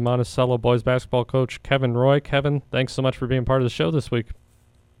joined now by Monticello boys basketball coach Kevin Roy. Kevin, thanks so much for being part of the show this week.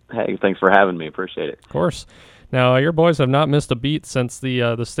 Hey, thanks for having me. Appreciate it. Of course. Now, your boys have not missed a beat since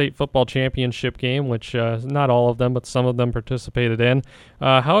the state football championship game, which not all of them, but some of them participated in.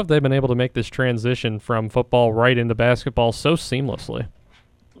 How have they been able to make this transition from football right into basketball so seamlessly?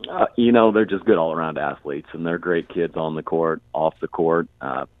 They're just good all-around athletes, and they're great kids on the court, off the court.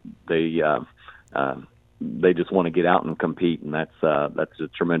 They just want to get out and compete, and that's a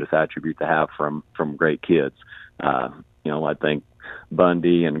tremendous attribute to have from great kids. I think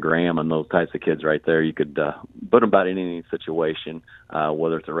Bundy and Graham and those types of kids right there, you could put them about in any situation.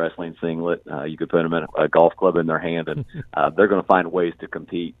 whether it's a wrestling singlet, you could put them in a golf club in their hand, and they're going to find ways to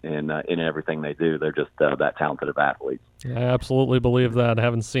compete in everything they do. They're just that talented of athletes. I absolutely believe that. I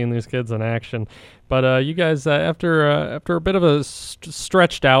haven't seen these kids in action. But you guys, after a bit of a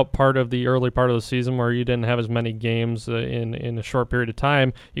stretched out part of the early part of the season where you didn't have as many games in a short period of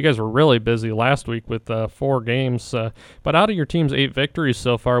time, you guys were really busy last week with 4 games. But out of your team's 8 victories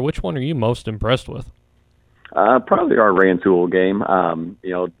so far, which one are you most impressed with? Probably our Rantoul game.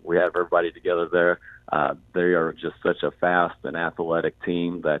 We have everybody together there. They are just such a fast and athletic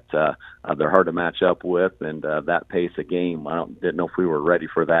team that they're hard to match up with, and that pace of game, didn't know if we were ready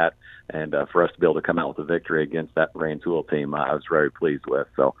for that, and for us to be able to come out with a victory against that Rantoul team, I was very pleased with.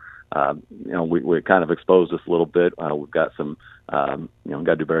 So, we kind of exposed us a little bit. We've got some, got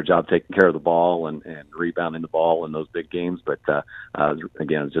to do a better job taking care of the ball and rebounding the ball in those big games. But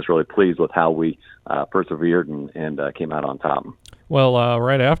again, I was just really pleased with how we persevered and came out on top. Well,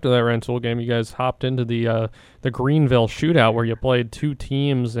 right after that Rantoul game, you guys hopped into the Greenville shootout where you played 2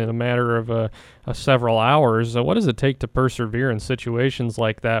 teams in a matter of several hours. What does it take to persevere in situations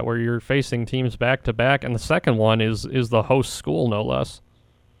like that where you're facing teams back to back, and the second one is the host school, no less?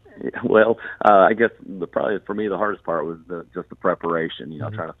 Well, I guess probably for me the hardest part was just the preparation.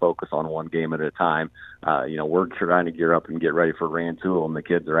 Trying to focus on one game at a time. We're trying to gear up and get ready for Rantoul, and the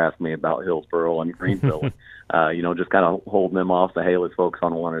kids are asking me about Hillsboro and Greenville. Just kind of holding them off. Say, hey, let's focus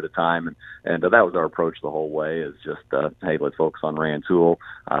on one at a time, and that was our approach the whole way. Is just hey, let's focus on Rantoul.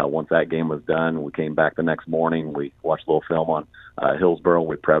 Once that game was done, we came back the next morning. We watched a little film on Hillsboro.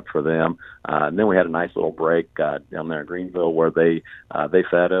 We prepped for them, and then we had a nice little break down there in Greenville where they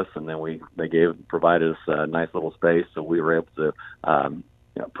fed us, and then they provided us a nice little space, so we were able to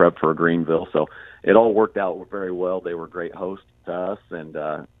prep for Greenville. So it all worked out very well. They were great hosts to us, and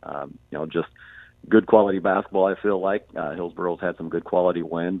just good quality basketball. I feel like Hillsboro's had some good quality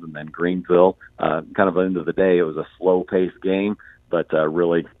wins, and then Greenville, kind of at the end of the day, it was a slow-paced game, but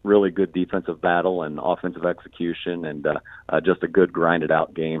really, really good defensive battle and offensive execution, and just a good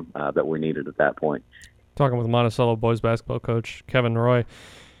grinded-out game that we needed at that point. Talking with Monticello boys basketball coach Kevin Roy.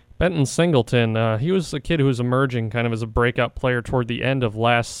 Benton Singleton, he was a kid who was emerging kind of as a breakout player toward the end of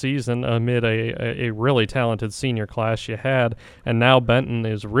last season amid a really talented senior class you had, and now Benton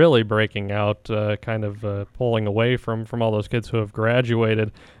is really breaking out, pulling away from all those kids who have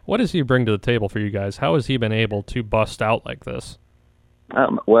graduated. What does he bring to the table for you guys? How has he been able to bust out like this?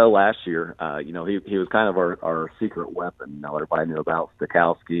 Well, last year, he was kind of our secret weapon. Everybody knew about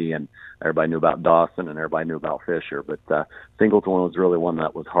Stikowski, and everybody knew about Dawson, and everybody knew about Fisher. But Singleton was really one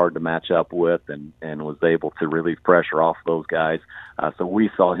that was hard to match up with, and was able to relieve pressure off those guys. So we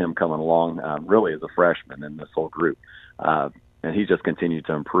saw him coming along really as a freshman in this whole group. And he just continued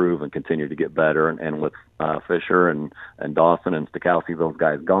to improve and continue to get better. And with Fisher and Dawson and Stikowski, those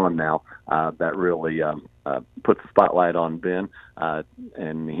guys gone now, that really puts the spotlight on Ben.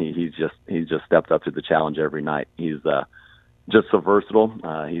 And he's just stepped up to the challenge every night. He's just so versatile.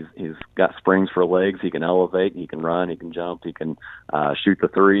 He's got springs for legs. He can elevate. He can run. He can jump. He can shoot the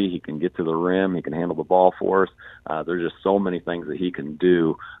three. He can get to the rim. He can handle the ball for us. There's just so many things that he can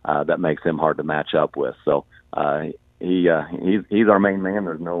do that makes him hard to match up with. So he's our main man.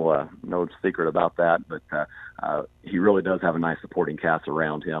 There's no secret about that. But he really does have a nice supporting cast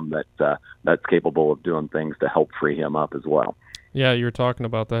around him that's capable of doing things to help free him up as well. Yeah, you were talking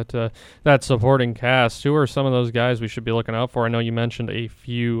about that supporting cast. Who are some of those guys we should be looking out for? I know you mentioned a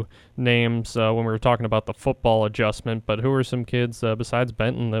few names when we were talking about the football adjustment, but who are some kids besides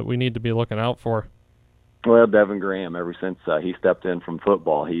Benton that we need to be looking out for? Well, Devin Graham. Ever since he stepped in from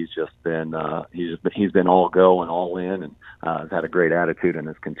football, he's been all go and all in, and has had a great attitude and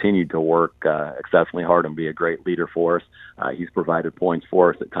has continued to work exceptionally hard and be a great leader for us. He's provided points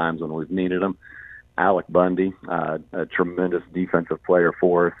for us at times when we've needed them. Alec Bundy, a tremendous defensive player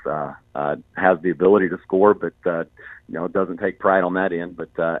for us, has the ability to score, but doesn't take pride on that end, but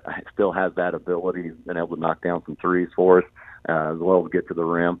still has that ability. He's been able to knock down some threes for us, as well as get to the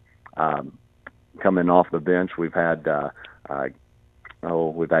rim. Coming off the bench, we've had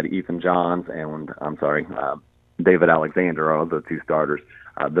Ethan Johns and David Alexander are the two starters.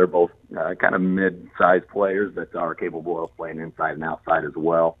 They're both kind of mid-sized players that are capable of playing inside and outside as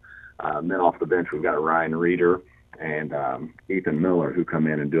well. Then off the bench, we've got Ryan Reeder and Ethan Miller, who come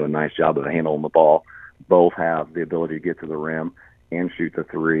in and do a nice job of handling the ball. Both have the ability to get to the rim and shoot the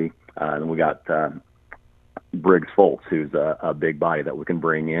three. Then we got Briggs Foltz, who's a big body that we can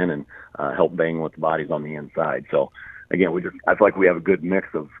bring in and help bang with the bodies on the inside. So, again, I feel like we have a good mix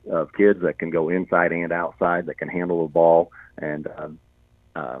of kids that can go inside and outside, that can handle the ball and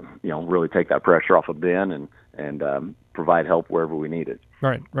really take that pressure off of Ben provide help wherever we need it.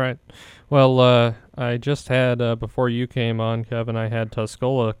 Right. Well, I just had, before you came on, Kevin, I had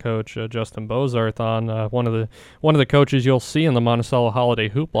Tuscola coach Justin Bozarth on, one of the coaches you'll see in the Monticello Holiday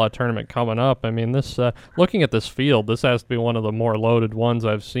Hoopla tournament coming up. I mean, this looking at this field, this has to be one of the more loaded ones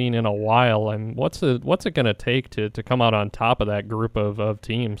I've seen in a while. And what's it going to take to come out on top of that group of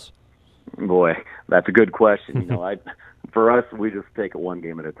teams? Boy, that's a good question. For us, we just take it one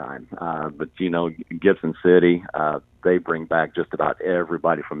game at a time. But Gibson City, they bring back just about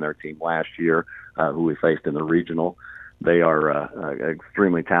everybody from their team last year, who we faced in the regional. They are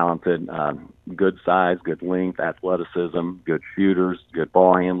extremely talented, good size, good length, athleticism, good shooters, good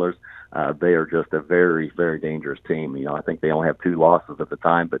ball handlers. They are just a very, very dangerous team. I think they only have 2 losses at the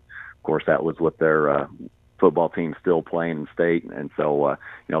time, but of course that was with their football team still playing in state, and so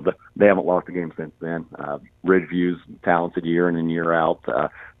they haven't lost a game since then. Ridgeview's talented year in and year out.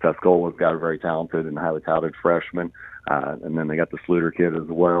 Tuscola's got a very talented and highly touted freshman, and then they got the Sluter kid as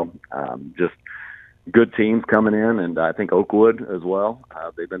well. Just good teams coming in, and I think Oakwood as well.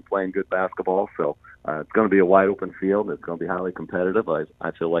 They've been playing good basketball, so it's going to be a wide open field. It's going to be highly competitive.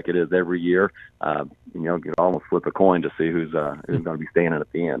 I feel like it is every year. You can almost flip a coin to see who's going to be staying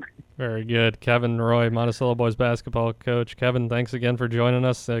at the end. Very good. Kevin Roy, Monticello boys basketball coach. Kevin, thanks again for joining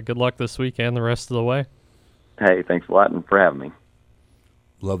us. Good luck this week and the rest of the way. Hey, thanks a lot and for having me.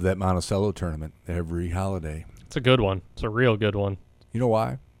 Love that Monticello tournament every holiday. It's a good one. It's a real good one. You know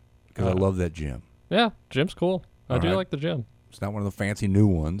why? Because I love that gym. Yeah, gym's cool. I do like the gym. It's not one of the fancy new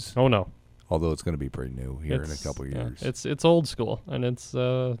ones. Oh, no. Although it's going to be pretty new here in a couple of years. It's old school, and it's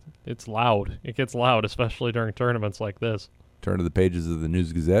loud. It gets loud, especially during tournaments like this. Turn to the pages of the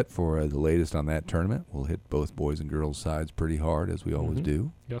News Gazette for the latest on that tournament. We'll hit both boys and girls sides pretty hard, as we always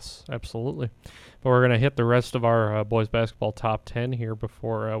do. Yes, absolutely. But we're going to hit the rest of our boys basketball top 10 here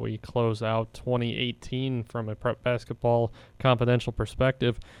before we close out 2018 from a prep basketball confidential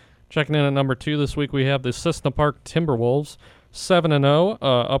perspective. Checking in at number 2 this week, we have the Cissna Park Timberwolves, 7-0,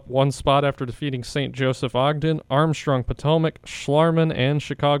 up 1 spot after defeating St. Joseph Ogden, Armstrong Potomac, Schlarman, and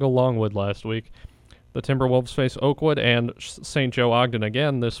Chicago Longwood last week. The Timberwolves face Oakwood and St. Joe Ogden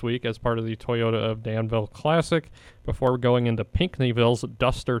again this week as part of the Toyota of Danville Classic before going into Pinckneyville's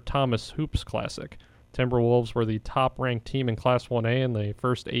Duster Thomas Hoops Classic. Timberwolves were the top-ranked team in Class 1A in the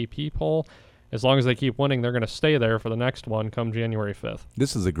first AP poll. As long as they keep winning, they're going to stay there for the next one come January 5th.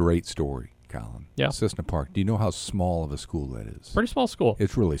 This is a great story, Colin. Yeah. Cissna Park. Do you know how small of a school that is? Pretty small school.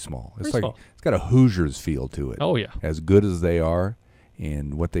 It's really small. It's small. It's got a Hoosiers feel to it. Oh, yeah. As good as they are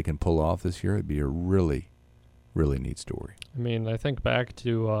and what they can pull off this year, it'd be a really, really neat story. I mean, I think back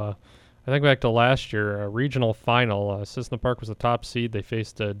to last year, a regional final. Cissna Park was the top seed. They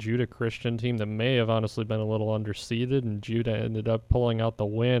faced a Judah Christian team that may have honestly been a little underseeded, and Judah ended up pulling out the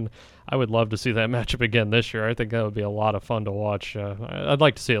win. I would love to see that matchup again this year. I think that would be a lot of fun to watch. I'd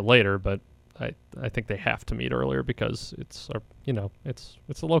like to see it later, but I think they have to meet earlier because it's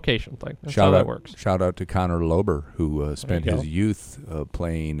a location thing. That's how that works. Shout out to Connor Lober, who spent his youth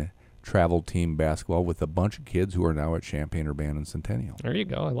playing travel team basketball with a bunch of kids who are now at Champaign, Urbana, and Centennial. There you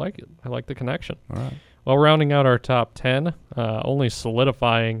go. I like it. I like the connection. All right. Well, rounding out our top 10, only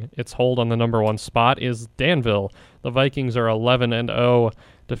solidifying its hold on the number 1 spot is Danville. The Vikings are 11-0,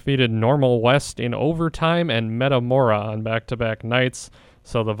 defeated Normal West in overtime and Metamora on back-to-back nights.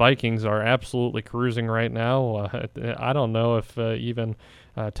 So the Vikings are absolutely cruising right now. I don't know if even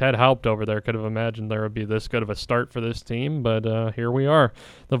Ted Haupt over there could have imagined there would be this good of a start for this team, but here we are.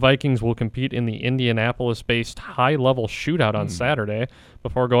 The Vikings will compete in the Indianapolis-based high-level shootout on Saturday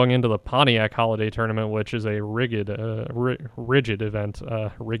before going into the Pontiac Holiday Tournament, which is a rigid event.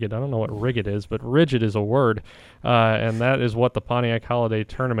 Rigid, I don't know what rigid is, but rigid is a word, and that is what the Pontiac Holiday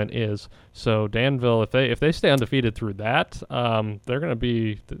Tournament is. So Danville, if they stay undefeated through that, they're going to be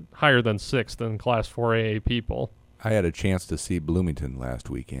higher than 6th in Class 4A people. I had a chance to see Bloomington last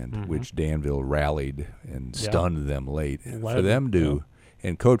weekend, which Danville rallied and stunned them late. For them to,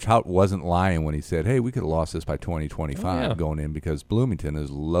 and Coach Haupt wasn't lying when he said, hey, we could have lost this by 20-25 going in because Bloomington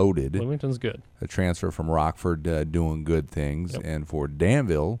is loaded. Bloomington's good. A transfer from Rockford doing good things. Yep. And for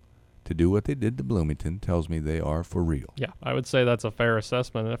Danville to do what they did to Bloomington tells me they are for real. Yeah, I would say that's a fair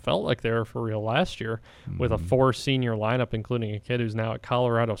assessment. And it felt like they were for real last year with a 4-senior lineup, including a kid who's now at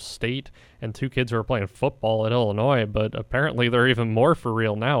Colorado State and 2 kids who are playing football at Illinois. But apparently they're even more for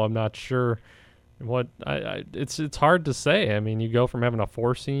real now. I'm not sure what it's hard to say. I mean, you go from having a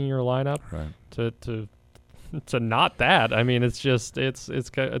 4-senior lineup to not that. I mean, it's just it's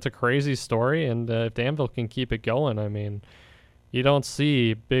a crazy story. And if Danville can keep it going, I mean, you don't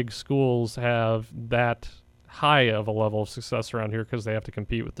see big schools have high of a level of success around here because they have to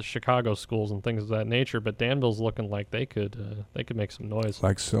compete with the Chicago schools and things of that nature. But Danville's looking like they could make some noise.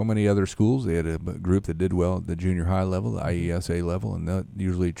 Like so many other schools, they had a group that did well at the junior high level, the IESA level, and that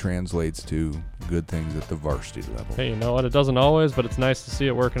usually translates to good things at the varsity level. Hey, you know what? It doesn't always, but it's nice to see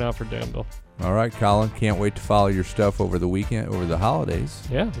it working out for Danville. All right, Colin, can't wait to follow your stuff over the weekend, over the holidays.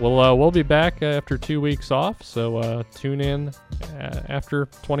 Yeah, we'll be back after 2 weeks off, so tune in after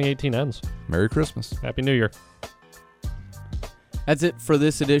 2018 ends. Merry Christmas. Happy New Year. That's it for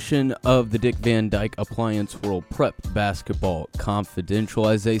this edition of the Dick Van Dyke Appliance World Prep Basketball Confidential.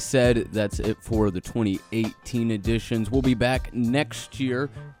 As I said, that's it for the 2018 editions. We'll be back next year.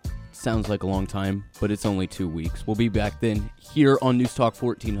 Sounds like a long time, but it's only 2 weeks. We'll be back then here on News Talk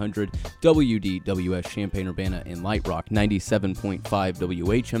 1400, WDWS Champaign-Urbana and Light Rock, 97.5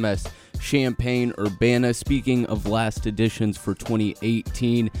 WHMS Champaign-Urbana. Speaking of last editions for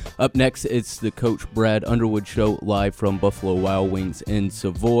 2018, up next it's the Coach Brad Underwood Show live from Buffalo Wild Wings in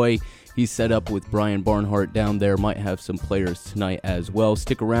Savoy. He's set up with Brian Barnhart down there. Might have some players tonight as well.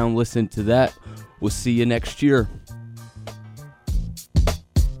 Stick around, listen to that. We'll see you next year.